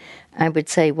someone. I would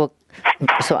say, well,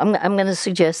 so I'm going to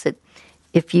suggest that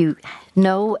if you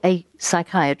know a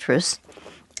psychiatrist,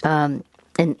 and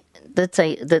let's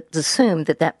assume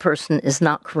that person is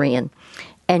not Korean,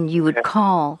 and you would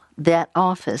call that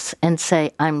office and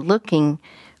say, I'm looking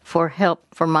for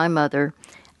help for my mother.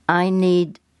 I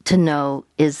need to know,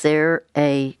 is there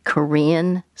a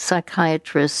Korean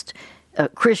psychiatrist, a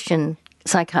Christian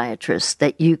psychiatrist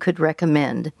that you could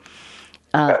recommend?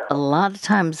 A lot of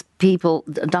times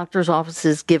doctors'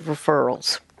 offices give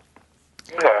referrals.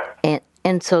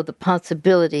 And so the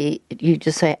possibility, you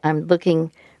just say, I'm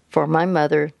looking for my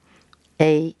mother,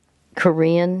 a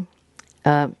Korean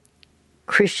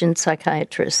Christian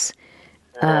psychiatrist.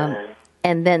 And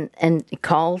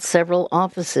call several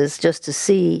offices just to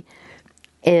see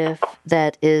if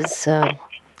that is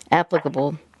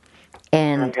applicable.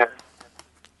 And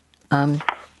I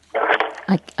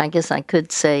guess I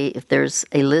could say, if there's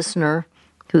a listener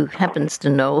who happens to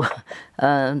know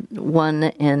one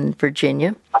in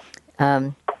Virginia,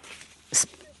 are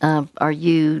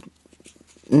you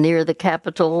near the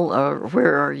Capitol, or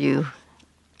where are you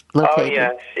located?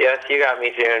 Oh, yes, you got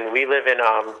me, June. We live in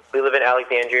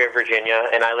Alexandria, Virginia,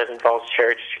 and I live in Falls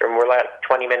Church, and we're like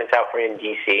 20 minutes out from in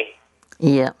D.C.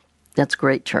 Yeah, that's a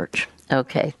great church.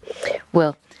 Okay,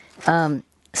 well,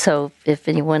 so if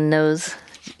anyone knows,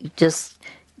 just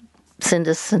send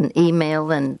us an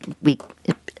email, and we,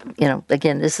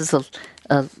 again, this is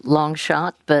a long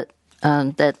shot, but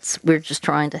we're just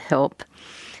trying to help.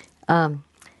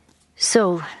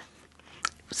 So,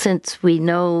 since we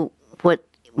know what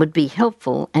would be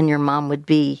helpful, and your mom would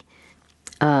be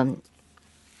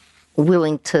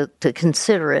willing to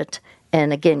consider it,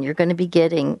 and again, you're going to be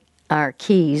getting our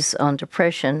keys on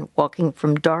depression, walking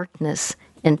from darkness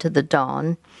into the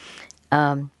dawn.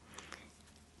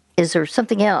 Is there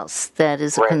something else that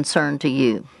is a concern to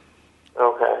you?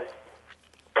 Okay.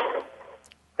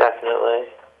 Definitely.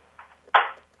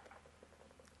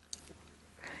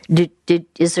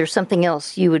 Is there something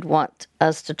else you would want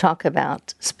us to talk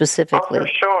about specifically? Oh,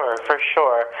 for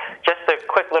sure. Just a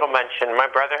quick little mention. My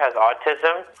brother has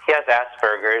autism. He has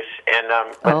Asperger's. And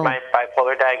with my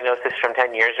bipolar diagnosis from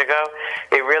 10 years ago,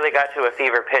 it really got to a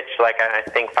fever pitch, like I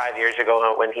think 5 years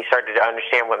ago when he started to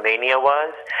understand what mania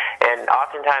was. And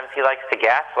oftentimes he likes to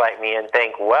gaslight me and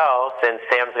think, well, since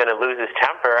Sam's going to lose his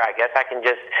temper, I guess I can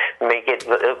just make it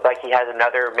look like he has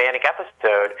another manic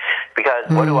episode. Because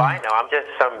what do I know? I'm just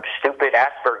some stupid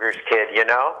Asperger's kid, you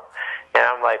know? And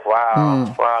I'm like,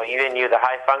 wow, even you, the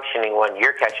high-functioning one,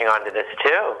 you're catching on to this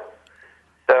too.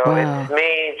 So it's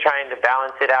me trying to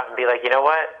balance it out and be like, you know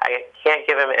what? I can't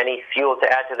give him any fuel to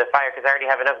add to the fire because I already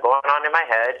have enough going on in my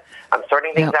head. I'm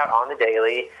sorting things out on the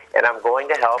daily, and I'm going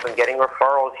to help and getting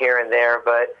referrals here and there.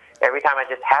 But every time I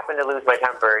just happen to lose my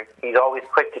temper, he's always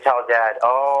quick to tell Dad,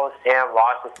 oh,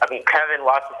 Kevin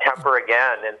lost his temper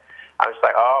again. And I'm just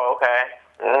like, oh,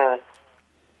 okay.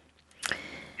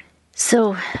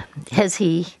 So, has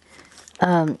he?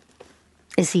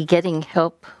 Is he getting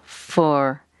help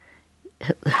for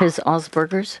his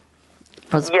Asperger's?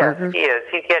 Yes, he is.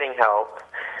 He's getting help,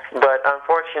 but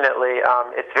unfortunately,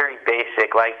 it's very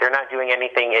basic. Like they're not doing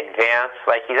anything advanced.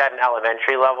 Like he's at an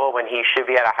elementary level when he should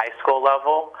be at a high school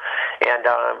level, and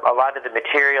a lot of the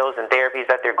materials and therapies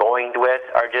that they're going with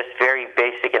are just very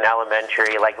basic and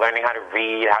elementary, like learning how to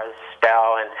read, how to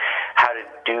spell, and how to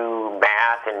do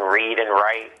math and read and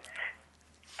write.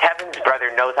 Kevin's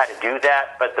brother knows how to do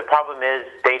that, but the problem is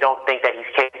they don't think that he's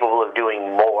capable of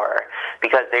doing more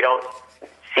because they don't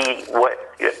see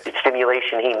what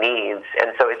stimulation he needs.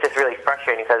 And so it's just really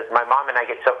frustrating because my mom and I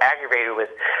get so aggravated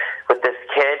with this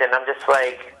kid, and I'm just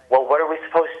like, well, what are we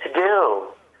supposed to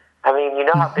do? I mean, you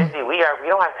know how busy we are.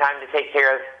 We don't have time to take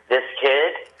care of this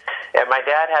kid. And my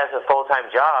dad has a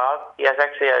full-time job. He has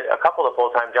actually a couple of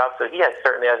full-time jobs, so he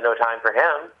certainly has no time for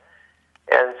him.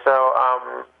 And so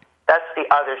that's the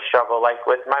other struggle. Like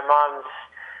with my mom's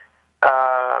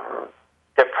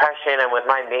depression and with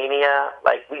my mania,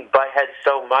 like we butt heads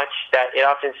so much that it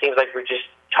often seems like we're just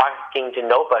talking to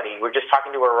nobody. We're just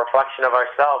talking to a reflection of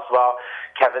ourselves while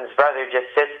Kevin's brother just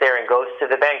sits there and goes to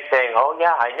the bank saying, oh,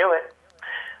 yeah, I knew it.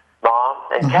 Mom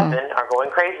and Kevin are going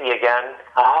crazy again.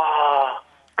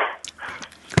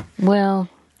 Well,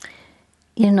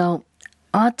 you know,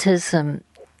 autism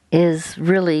is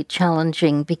really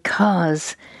challenging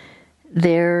because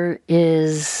there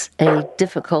is a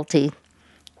difficulty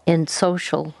in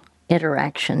social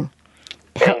interaction,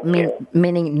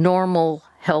 meaning normal,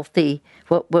 healthy,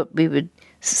 what we would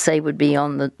say would be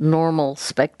on the normal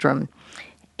spectrum.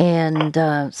 And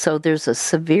so there's a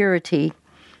severity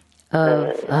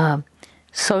of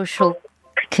social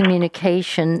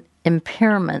communication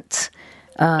impairments.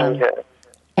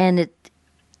 And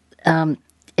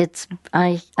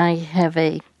I have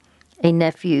a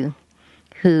nephew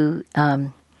who,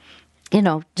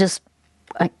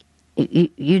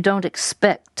 you don't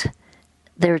expect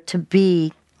there to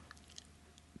be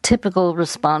typical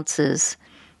responses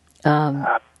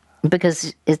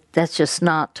because that's just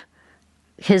not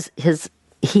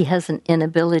he has an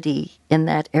inability in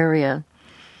that area.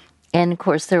 And, of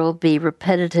course, there will be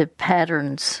repetitive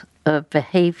patterns of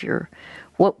behavior.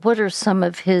 What are some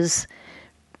of his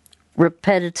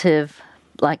repetitive,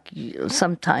 like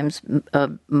sometimes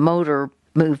motor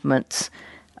movements?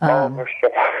 For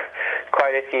sure.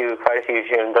 Quite a few,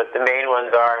 June. But the main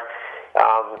ones are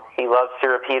he loves to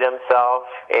repeat himself,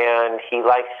 and he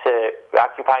likes to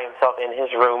occupy himself in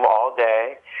his room all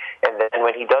day. And then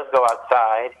when he does go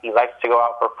outside, he likes to go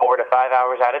out for 4 to 5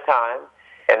 hours at a time.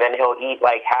 And then he'll eat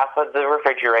like half of the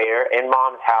refrigerator in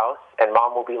Mom's house, and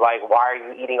Mom will be like, why are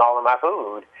you eating all of my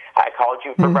food? I called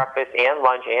you for breakfast and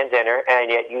lunch and dinner,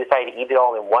 and yet you decided to eat it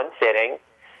all in one sitting.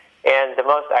 And the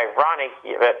most ironic,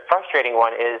 frustrating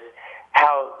one is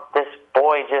how this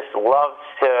boy just loves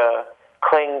to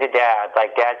cling to Dad,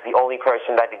 like Dad's the only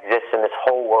person that exists in this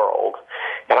whole world.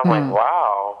 And I'm like,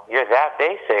 wow, you're that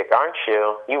basic, aren't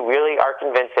you? You really are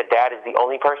convinced that Dad is the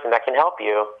only person that can help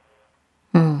you.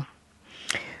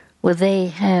 Well,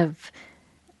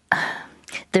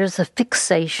 there's a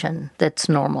fixation that's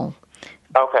normal.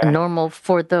 Okay. Normal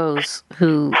for those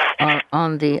who are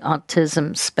on the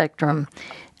autism spectrum.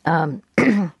 And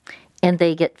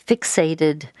they get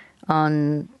fixated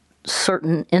on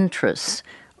certain interests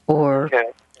or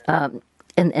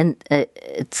and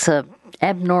it's a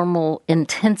abnormal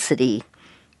intensity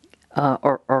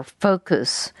or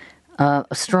focus, a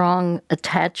strong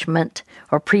attachment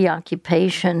or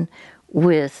preoccupation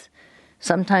with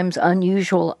sometimes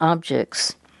unusual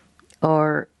objects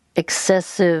or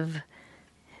excessive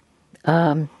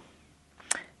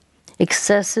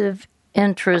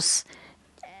interests.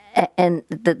 And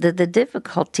the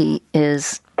difficulty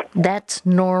is that's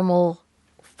normal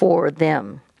for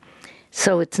them.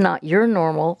 So it's not your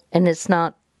normal, and it's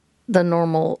not the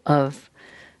normal of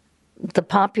the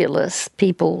populace,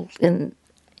 people in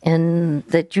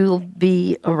that you'll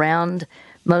be around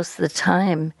most of the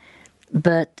time,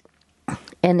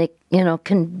 and it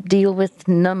can deal with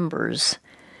numbers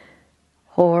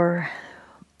or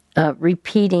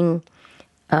repeating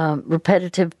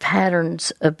repetitive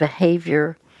patterns of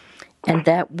behavior, and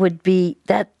that would be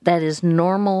that is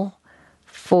normal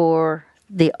for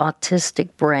the autistic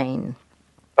brain.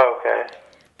 Okay.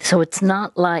 So it's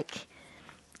not like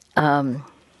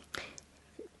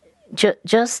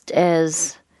just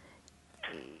as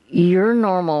you're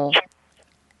normal,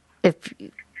 if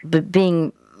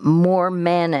being more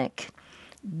manic,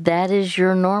 that is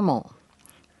your normal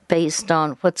based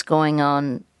on what's going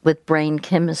on with brain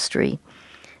chemistry.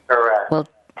 Correct. Well,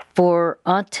 for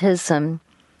autism,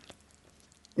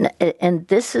 and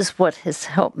this is what has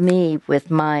helped me with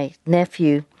my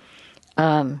nephew,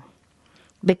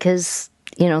 because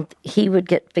he would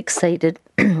get fixated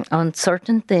on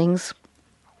certain things,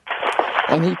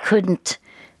 and he couldn't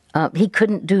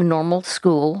do normal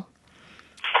school,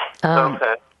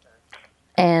 Okay.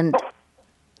 and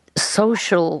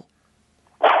social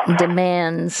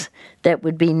demands that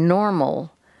would be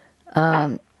normal,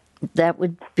 that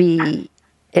would be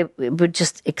it would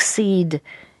just exceed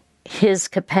his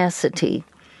capacity,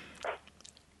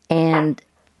 and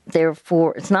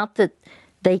therefore it's not that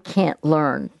they can't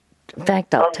learn. In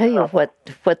fact, I'll tell you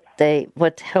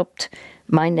what helped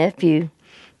my nephew.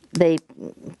 They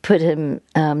put him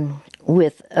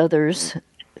with others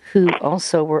who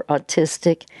also were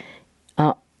autistic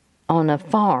on a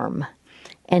farm,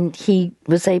 and he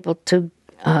was able to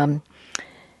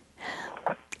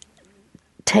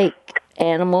take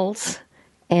animals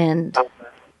and,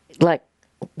 like,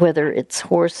 whether it's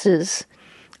horses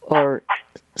or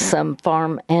some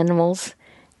farm animals,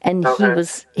 and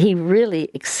he really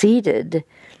exceeded,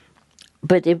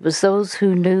 but it was those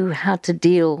who knew how to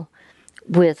deal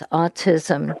with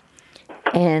autism,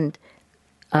 and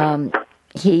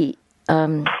he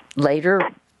later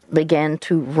began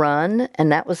to run,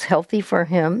 and that was healthy for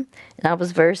him, and I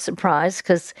was very surprised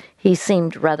because he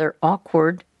seemed rather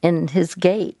awkward in his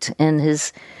gait and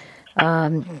his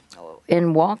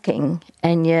in walking,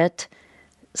 and yet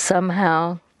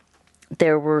somehow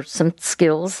there were some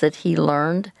skills that he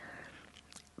learned.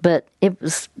 But it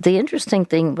was the interesting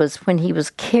thing was when he was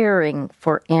caring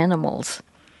for animals.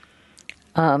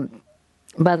 By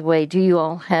the way, do you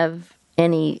all have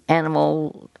any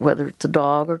animal, whether it's a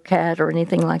dog or cat or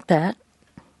anything like that?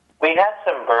 We had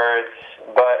some birds,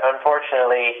 but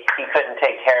unfortunately he couldn't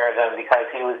take care of them because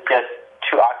he was just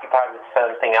too occupied with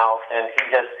something else, and he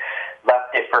just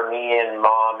left it for me and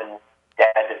Mom and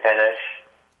Dad to finish.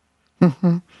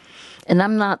 Mm-hmm. And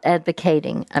I'm not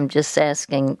advocating. I'm just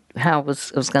asking I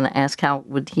was going to ask how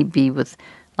would he be with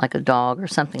like a dog or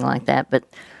something like that. But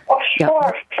Well, sure,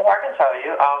 I can tell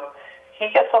you. He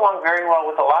gets along very well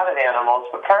with a lot of animals,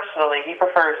 but personally he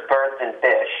prefers birds and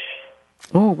fish.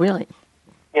 Oh, really?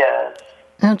 Yes.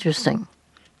 Interesting.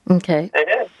 Okay. It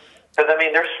is. Because,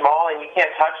 they're small and you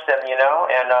can't touch them, and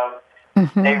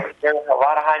they're a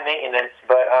lot of high maintenance,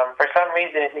 but for some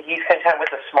reason he's content with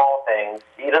the small things.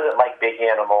 He doesn't like big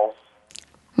animals.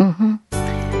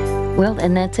 Mm-hmm. Well,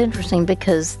 and that's interesting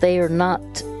because they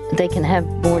can have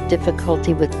more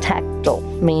difficulty with tactile,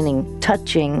 meaning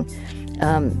touching.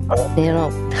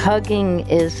 Hugging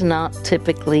is not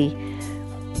typically,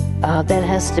 that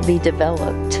has to be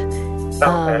developed.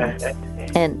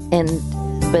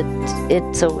 But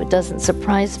it doesn't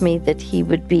surprise me that he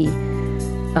would be,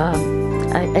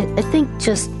 I think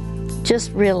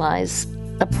just realize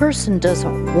a person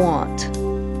doesn't want,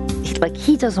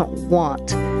 he doesn't want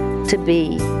to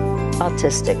be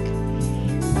autistic.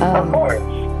 Of course.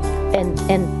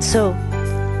 And so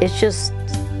it's just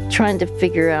trying to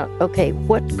figure out, okay,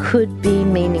 what could be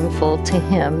meaningful to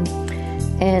him.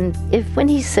 And if when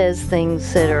he says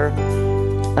things that are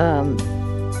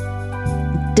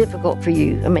difficult for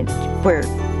you, where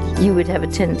you would have a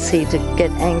tendency to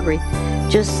get angry,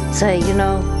 just say,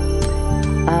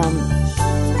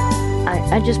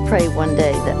 I just pray one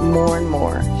day that more and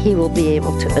more he will be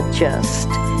able to adjust.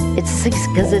 It's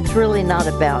because it's really not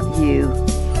about you.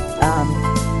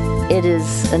 It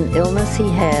is an illness he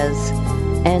has,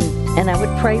 and I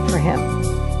would pray for him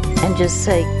and just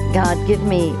say, God, give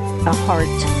me a heart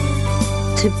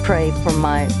to pray for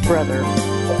my brother,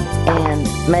 and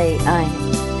may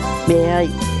I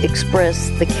express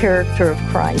the character of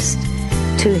Christ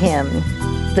to him,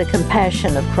 the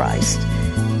compassion of Christ.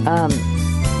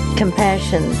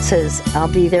 Compassion says,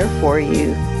 I'll be there for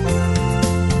you.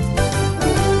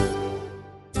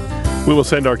 We will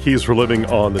send our Keys for Living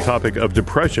on the topic of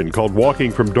depression called Walking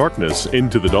from Darkness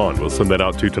into the Dawn. We'll send that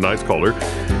out to tonight's caller.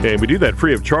 And we do that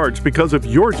free of charge because of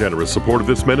your generous support of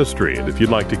this ministry. And if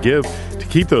you'd like to give to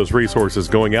keep those resources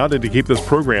going out and to keep this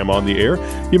program on the air,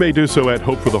 you may do so at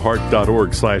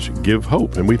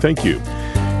hopefortheheart.org/givehope. And we thank you.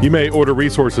 You may order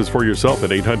resources for yourself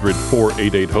at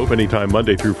 800-488-HOPE anytime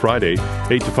Monday through Friday,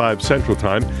 8 to 5 Central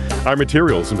Time. Our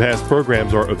materials and past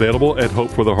programs are available at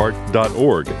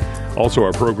hopefortheheart.org. Also,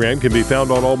 our program can be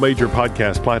found on all major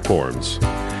podcast platforms.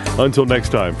 Until next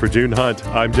time, for June Hunt,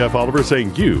 I'm Jeff Oliver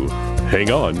saying you hang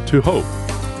on to hope.